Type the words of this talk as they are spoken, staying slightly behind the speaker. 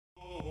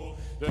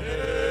Ladies and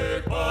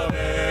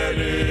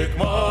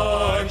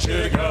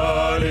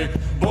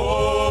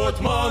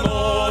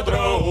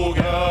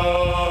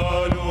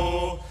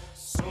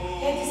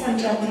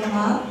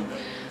gentlemen,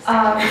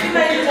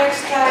 female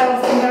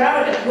textile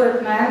funerary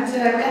equipment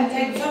can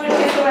take very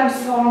different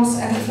forms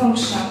and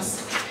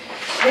functions.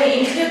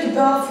 They include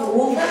both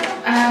woven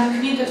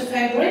and knitted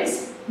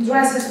fabrics,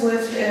 dresses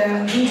with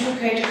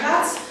intricate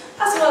cuts,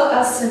 as well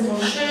as simple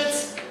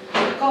shirts,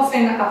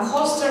 coffin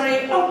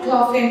upholstery, or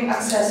clothing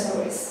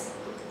accessories.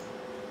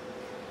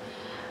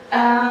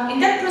 In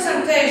that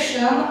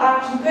presentation are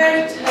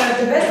compared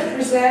the best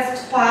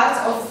preserved parts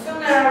of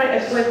funerary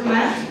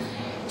equipment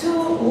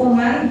to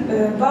women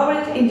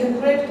buried in the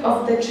crypt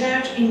of the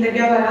church in the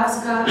Biala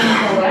Rawska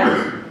in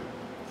Poland.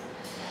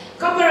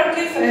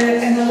 Comparative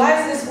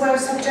analyses were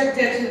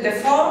subjected to the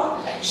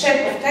form,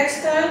 shape of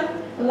textile,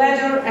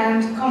 leather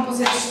and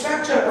composite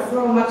structure of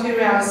raw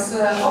materials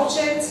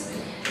objects,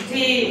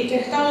 the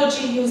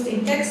technology used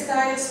in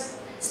textiles,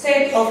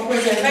 state of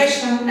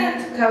preservation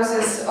and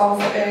causes of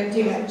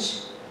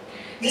damage.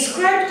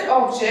 Described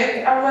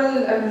objects are well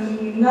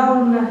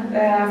known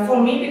for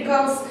me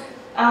because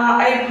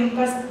I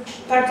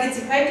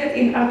participated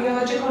in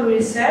archaeological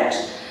research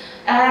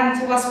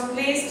and was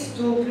pleased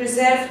to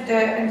preserve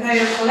the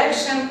entire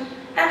collection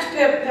and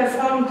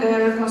perform the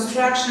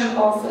reconstruction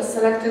of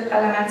selected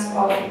elements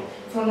of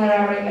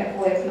funerary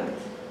equipment.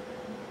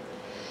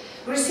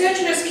 Research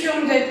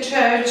rescuing the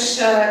church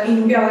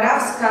in Biala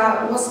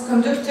Rawska was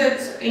conducted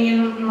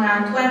in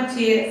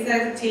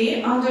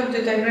 2013 under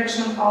the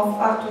direction of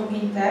Artur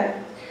Winter.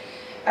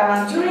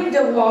 During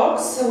the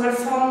works were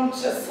found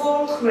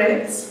 4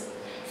 crypts.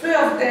 3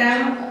 of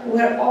them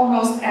were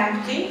almost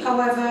empty.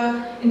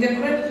 However, in the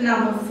crypt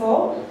number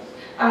 4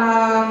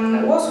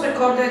 was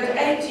recorded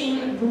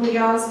 18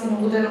 burials in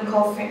wooden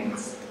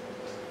coffins.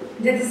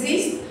 The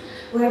deceased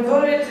were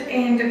buried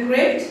in the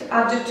crypt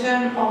at the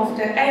turn of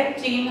the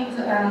 18th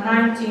and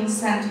 19th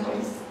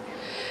centuries.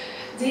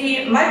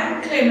 The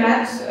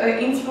microclimate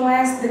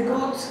influenced the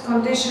good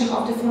condition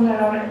of the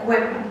funeral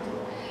equipment.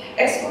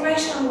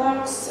 Exhumation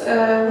works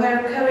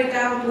were carried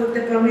out with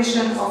the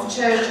permission of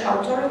church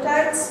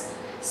authorities.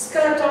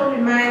 Skeletal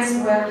remains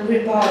were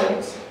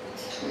reburied.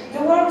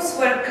 The works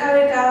were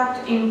carried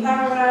out in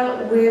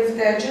parallel with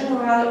the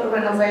general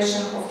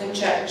renovation of the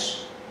church.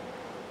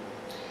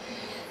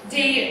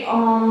 The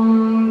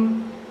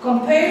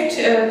compared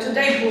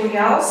today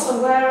burials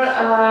were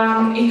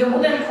in the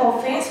wooden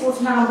coffins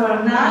with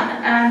number 9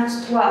 and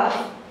 12.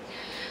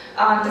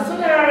 The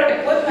funeral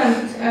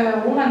equipment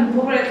women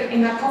buried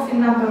in a coffin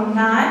number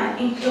 9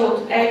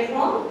 include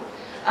apron,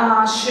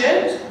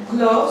 shirt,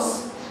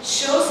 gloves,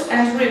 shoes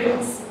and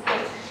ribbons.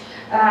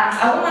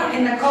 A woman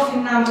in a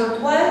coffin number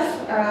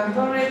 12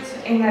 buried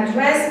in a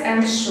dress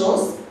and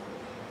shoes.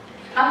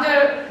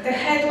 Under the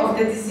head of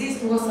the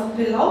deceased was a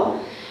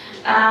pillow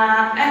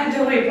and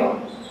the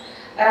ribbon.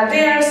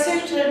 They are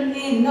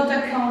certainly not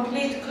a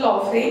complete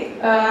clothing.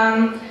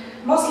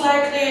 Most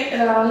likely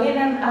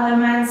linen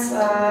elements,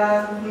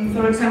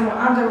 for example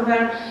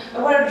underwear,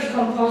 were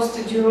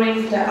decomposed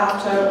during the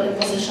after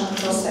deposition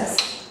process.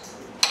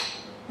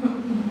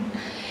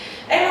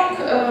 Among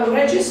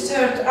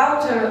registered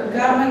outer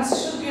garments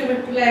should be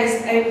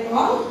replaced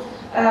apron,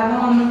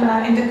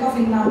 woman in the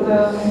coffin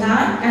number 9,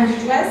 and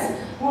dress,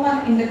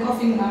 woman in the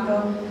coffin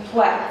number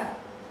 12.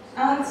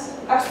 And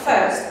at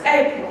first,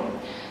 apron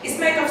is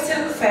made of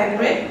silk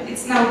fabric.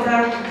 It's now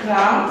dark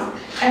brown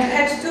and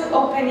had 2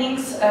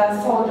 openings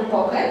for the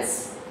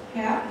pockets.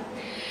 Yeah.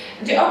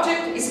 The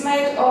object is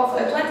made of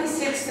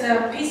 26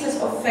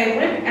 pieces of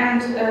fabric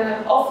and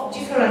of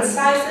different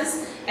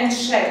sizes and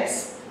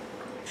shapes,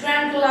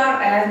 triangular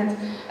and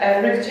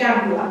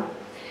rectangular.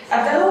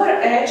 At the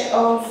lower edge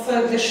of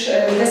the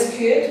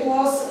skirt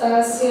was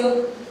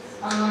silk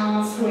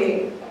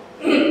free.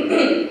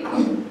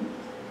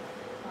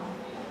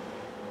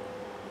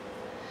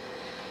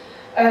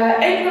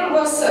 Apron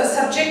was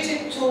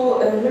subjected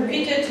to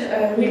repeated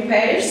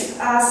repairs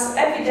as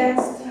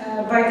evidenced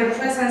by the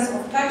presence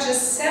of patches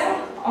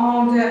sewn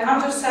on the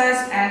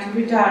underside and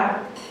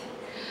redarn.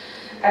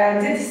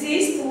 The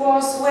deceased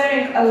was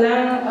wearing a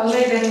linen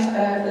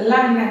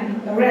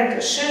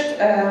red shirt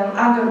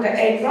under the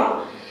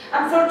apron.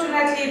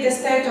 Unfortunately, the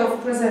state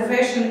of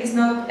preservation is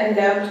not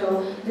allowed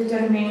to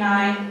determine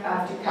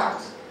the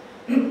cut.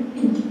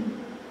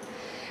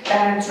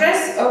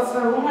 Dress of a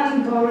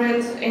woman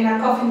buried in a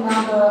coffin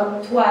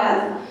number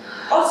 12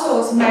 also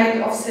was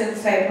made of silk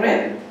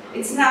fabric.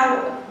 It's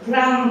now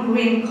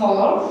brown-green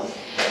color,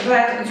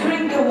 but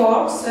during the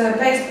works,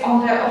 based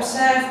on the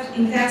observed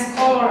intense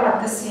color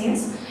at the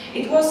scenes,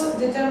 it was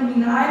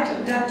determined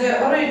that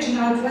the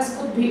original dress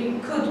could be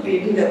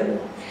blue.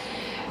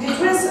 The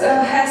dress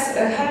has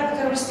a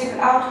characteristic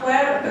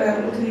outwear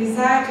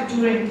utilized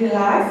during the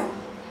life.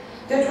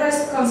 The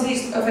dress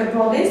consists of a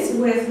bodice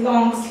with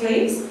long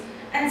sleeves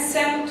and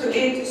sewn to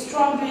it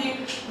strongly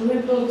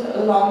rippled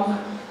long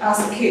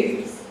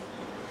skirt.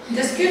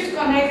 The skirt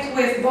connects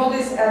with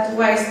bodice at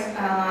waist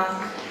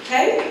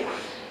height.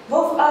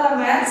 Both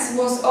elements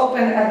was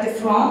open at the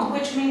front,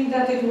 which means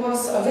that it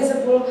was a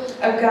visible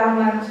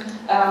garment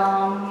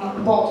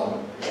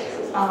bottom.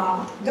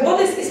 The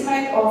bodice is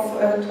made of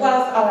 12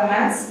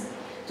 elements,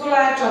 2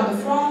 large on the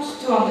front,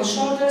 2 on the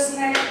shoulders,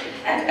 neck,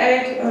 and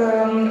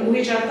 8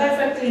 which are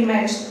perfectly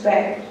matched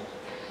back.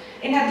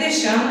 In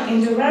addition,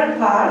 in the rear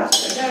part,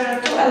 there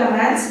are 2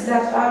 elements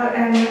that are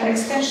an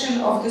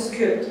extension of the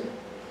skirt.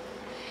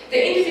 The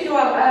individual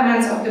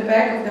elements of the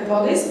back of the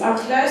bodice are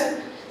close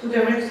to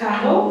the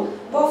rectangle.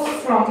 Both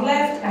front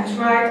left and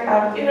right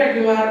are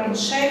irregular in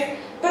shape,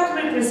 but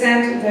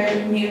represent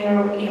the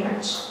mirror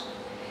image.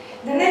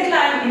 The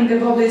neckline in the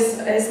bodice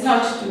is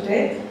not too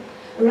deep,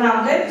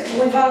 rounded,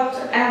 without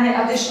any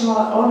additional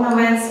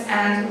ornaments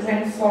and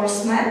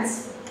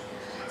reinforcements.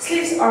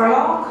 Sleeves are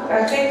long,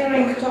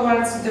 tapering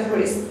towards the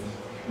wrist.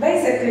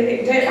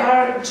 Basically, they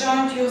are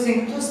joined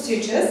using 2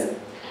 stitches.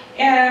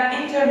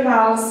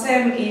 Internal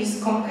seam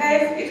is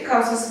concave, it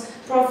causes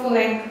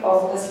profiling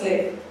of the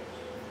sleeve.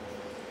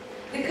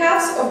 The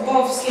cuffs of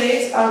both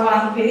sleeves are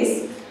one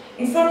piece,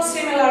 in form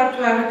similar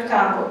to a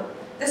rectangle.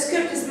 The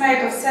skirt is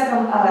made of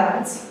 7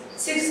 elements.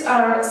 6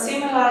 are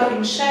similar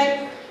in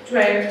shape to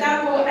a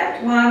rectangle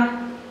and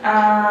 1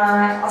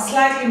 a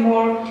slightly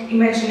more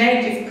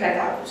imaginative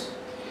cutout.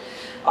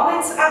 On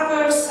its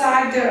upper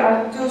side there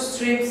are 2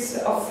 strips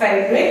of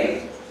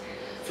fabric,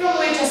 from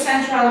which a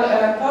central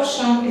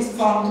portion is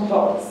formed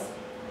both.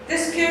 The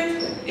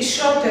skirt is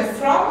shorter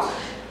front,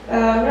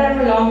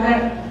 rather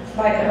longer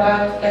by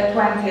about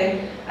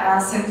 20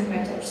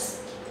 centimeters.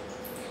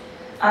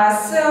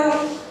 So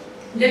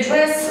the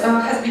dress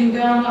has been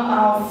done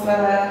of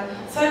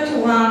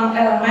 31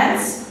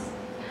 elements.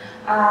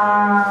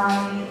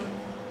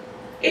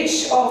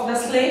 Each of the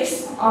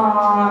sleeves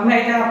are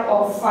made up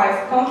of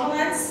 5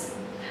 components.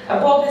 A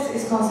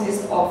bodice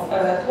consists of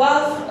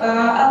 12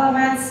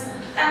 elements,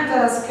 and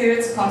the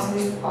skirts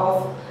consist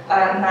of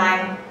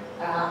 9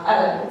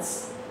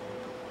 elements.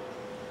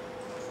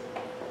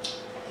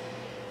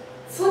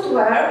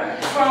 Footwear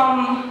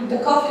from the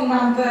coffin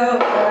number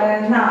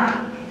 9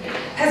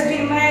 has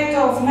been made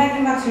of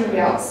many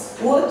materials: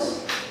 wood,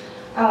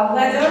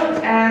 leather,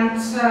 and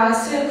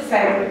silk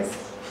fabrics.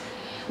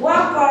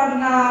 One part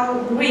now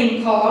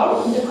green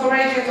color,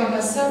 decorated on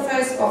the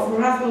surface of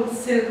ruffled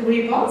silk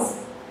ribbons.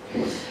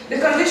 The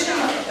condition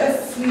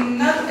is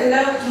not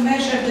allowed to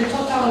measure the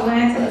total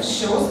length of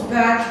shoes,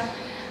 but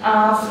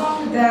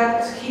found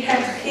that he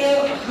had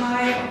heel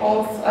height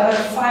of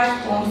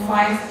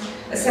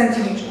 5.5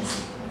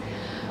 centimeters.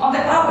 On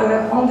the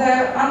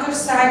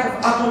underside of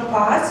upper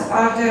parts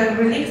are the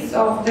relics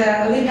of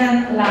the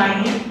linen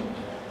lining.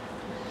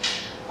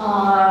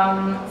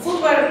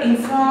 Footwear in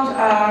front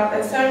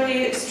are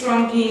fairly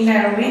strongly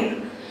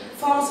narrowing,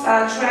 forms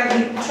a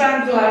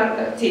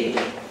triangular tip.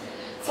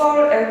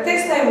 For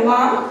textile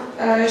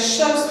 1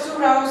 shows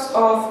 2 rows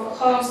of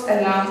holes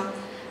along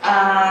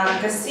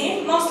the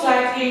seam. Most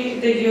likely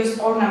they use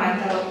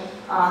ornamental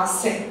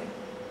seam.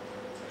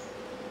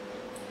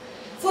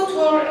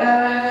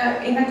 Footwear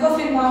in a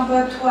coffin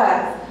number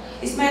 12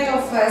 is made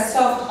of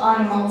soft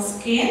animal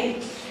skin.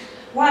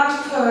 One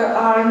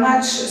are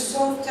much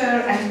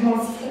softer and more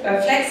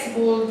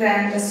flexible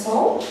than the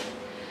sole.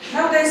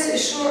 Nowadays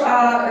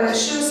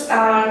shoes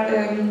are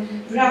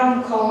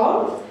brown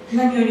color,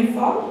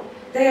 non-uniform.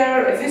 They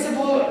are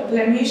visible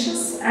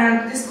blemishes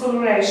and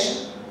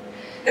discoloration.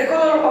 The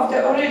color of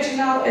the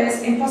original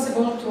is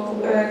impossible to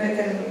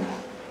determine.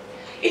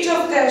 Each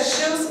of the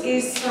shoes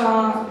is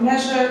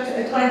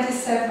measured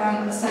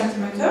 27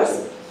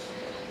 centimeters.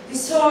 The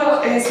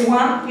sole is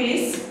one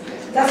piece,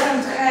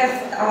 doesn't have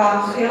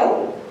a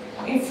heel.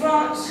 In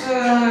front,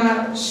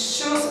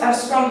 shoes are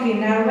strongly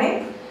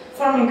narrowing,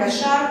 forming a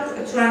sharp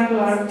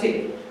triangular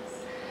tip.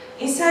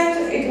 Inside,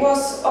 it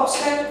was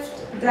observed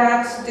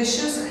that the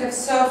shoes have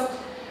soft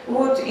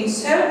wood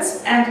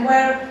inserts and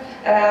were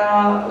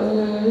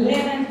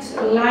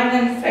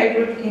linen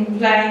fabric in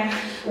line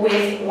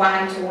with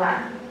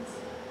 1:1.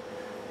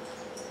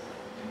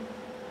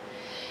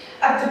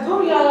 At the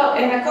burial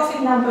in a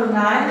coffin number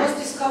 9 was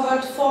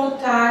discovered 4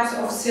 types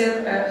of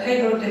silk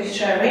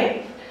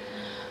haberdashery.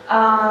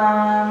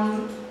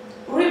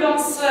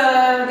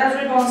 That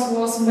ribbons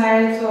was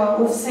made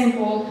with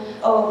simple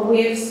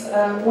widths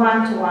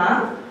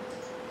 1:1,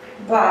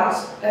 but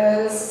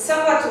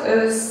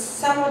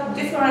somewhat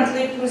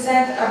differently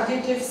present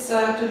additives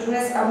to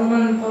dress a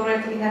woman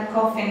buried in a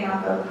coffin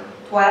number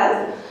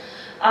 12.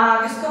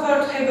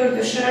 Discovered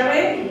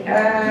haberdashery,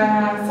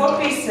 4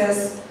 pieces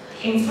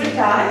in 3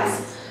 types,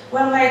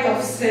 were made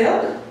of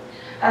silk.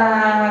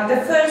 The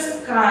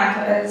first kind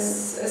is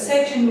a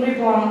satin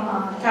ribbon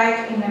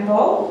tied in a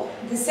bow.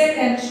 The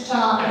second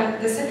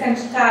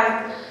type,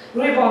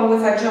 ribbon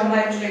with a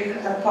geometric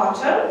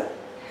pattern.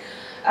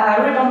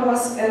 Ribbon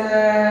was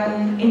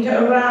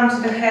around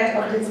the head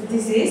of the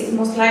deceased,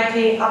 most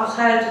likely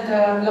upheld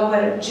the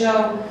lower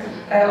jaw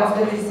of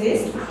the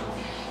deceased.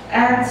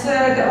 And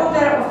the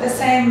other of the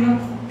same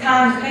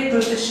kind,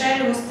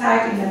 haberdashery, was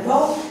tied in a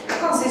bow. It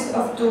consists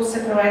of 2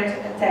 separate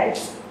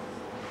tails.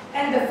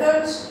 And the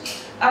third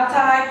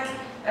type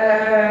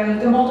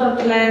the model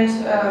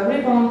planned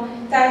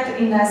ribbon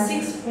tied in a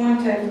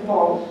 6-pointed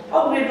bow.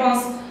 All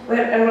ribbons were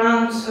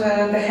around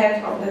the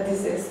head of the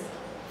deceased.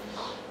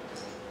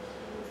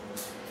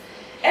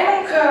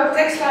 Among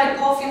textile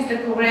coffin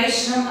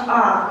decoration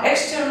are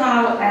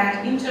external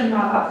and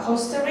internal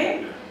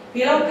upholstery,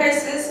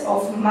 pillowcases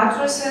of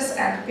mattresses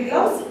and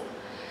pillows.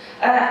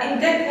 In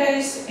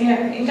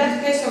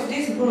that case of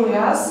these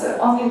burials,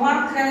 only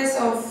one case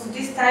of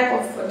this type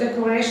of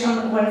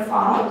decoration were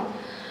found,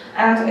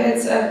 and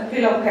it's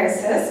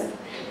pillowcases.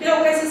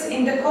 Pillowcases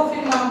in the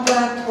coffin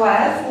number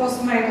 12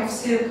 was made of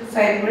silk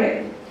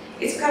fabric.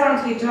 It's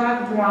currently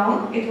dark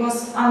brown. It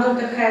was under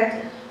the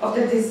head of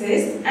the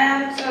deceased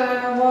and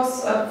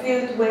was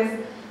filled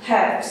with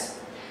herbs.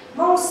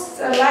 Most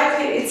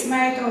likely it's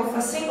made of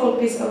a single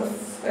piece of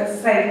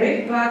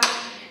fabric, but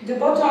the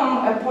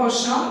bottom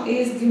portion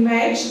is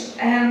damaged,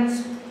 and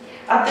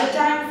at the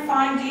time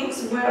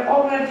findings were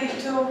already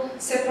two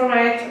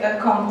separate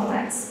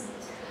components.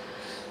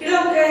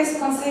 Pillowcase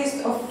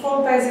consists of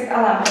 4 basic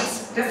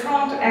elements. The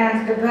front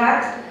and the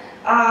back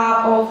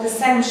are of the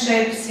same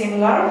shape,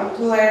 similar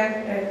to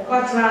a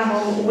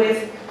quadrangle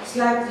with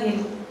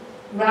slightly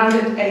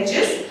rounded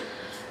edges.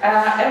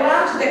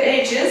 Around the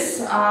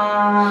edges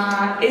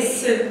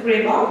is silk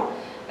ribbon.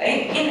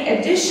 In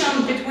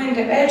addition, between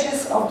the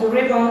edges of the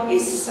ribbon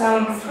is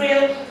some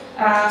frill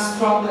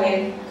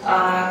strongly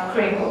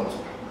crinkled.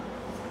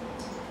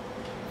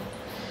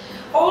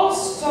 All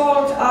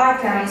stored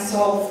items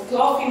of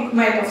clothing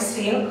made of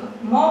silk,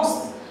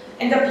 most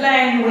in the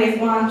plain with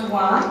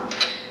 1-to-1,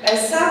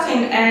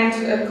 satin and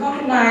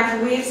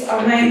combined weaves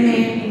are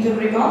mainly in the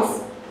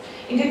ribbons.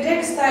 In the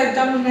textile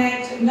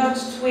dominate not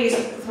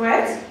twist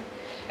threads.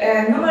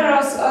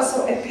 Numerous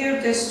also appear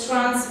the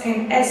strands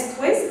in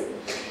S-twist,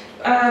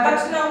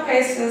 but no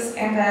cases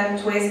in the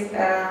twist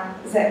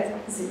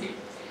Z.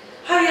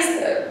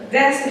 Highest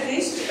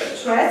density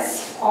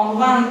threads on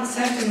 1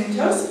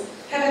 cm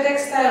have a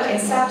textile in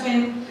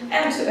satin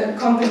and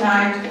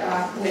combined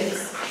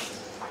weaves.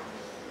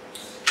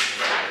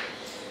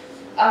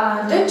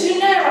 The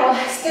general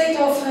state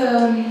of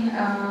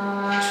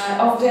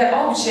the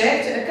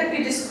object can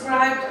be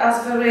described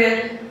as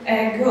very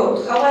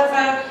good.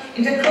 However,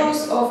 in the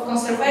course of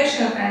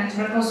conservation and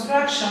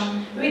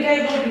reconstruction,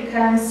 readable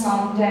became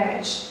some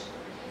damage.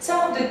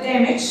 Some of the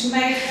damage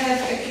may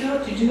have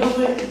occurred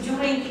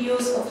during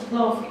use of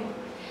clothing.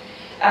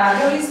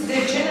 There is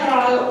the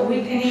general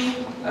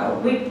weakening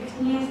of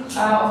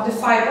the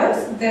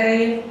fibers.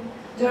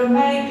 There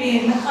may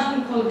be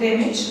mechanical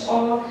damage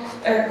or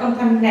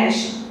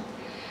contamination.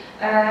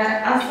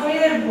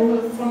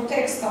 Unfriable from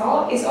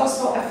textile is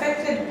also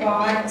affected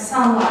by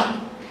sunlight.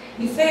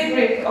 The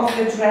fabric of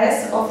the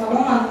dress of a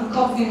woman in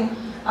coffin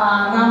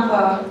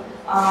number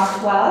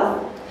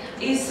 12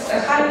 is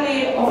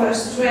highly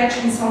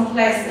overstretched in some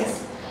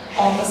places,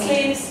 on the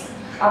sleeves,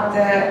 at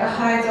the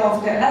height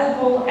of the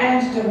elbow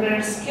and the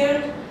rear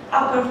skirt,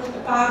 upper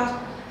part,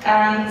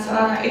 and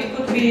it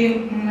could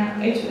be,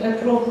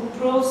 it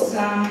proves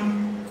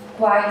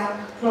quite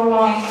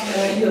prolonged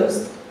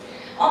use.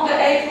 On the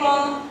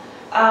apron,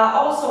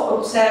 also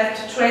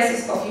observed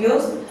traces of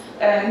use,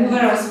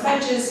 numerous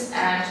patches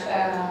and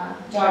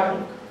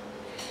darkening.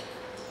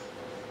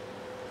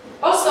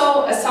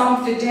 Also, some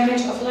of the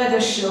damage of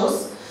leather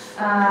shoes,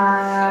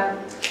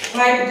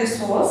 like the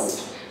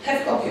soles,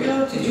 have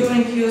occurred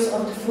during use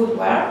of the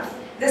footwear.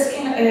 The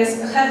skin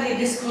is heavily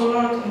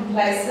discolored in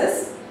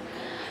places.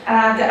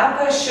 The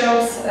upper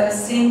shows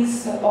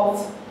signs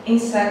of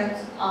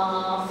insect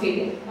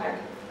feeding, like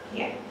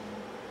here.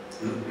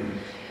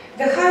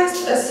 The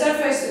highest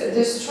surface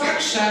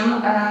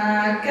destruction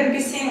can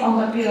be seen on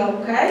the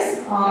pillowcase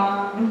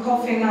in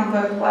coffin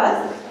number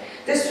 12.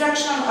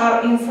 Destruction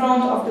are in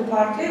front of the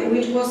party,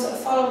 which was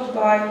followed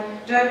by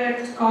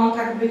direct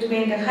contact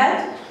between the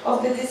head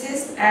of the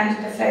deceased and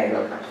the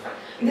fabric.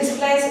 In this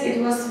place,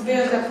 it was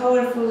built a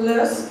powerful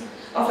loose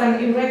of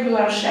an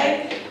irregular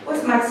shape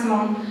with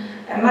maximum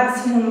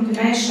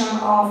dimension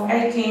of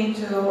 18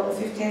 to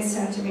 15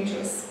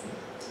 centimeters.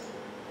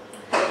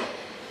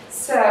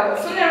 So,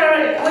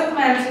 funerary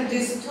equipment,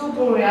 these two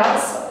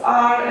burials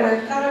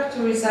are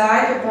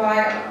characterized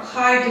by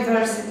high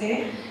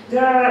diversity.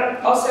 There are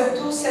also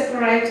two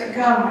separate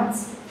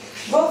garments.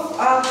 Both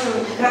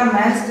outer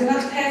garments do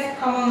not have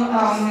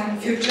common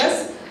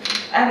features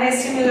and a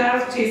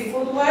similarity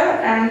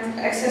footwear and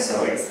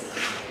accessories.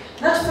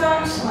 Not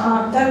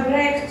found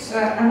direct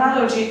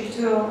analogy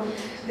to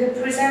the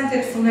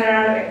presented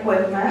funerary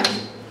equipment,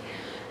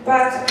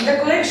 but the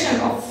collection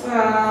of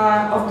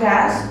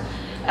that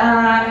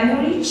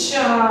enrich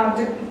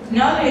the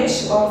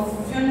knowledge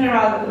of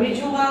funeral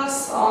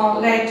rituals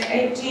of late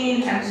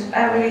 18th and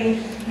early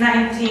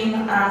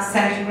 19th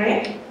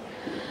century.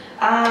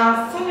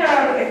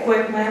 Funeral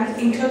equipment,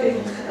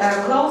 including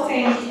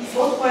clothing,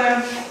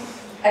 footwear,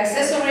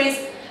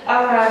 accessories,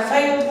 are a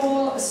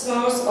valuable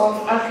source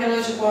of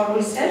archaeological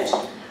research,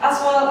 as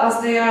well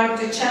as they are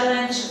the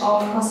challenge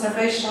of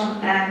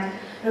conservation and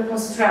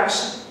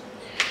reconstruction.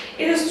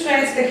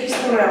 Illustrates the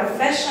history of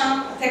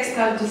fashion,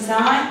 textile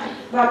design,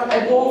 but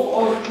above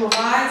all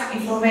provides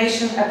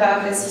information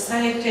about the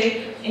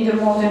society in the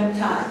modern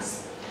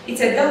times.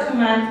 It's a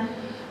document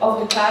of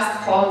the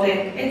past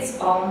holding its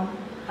own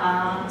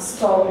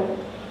story.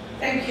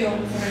 Thank you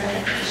for your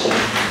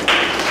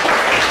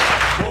attention.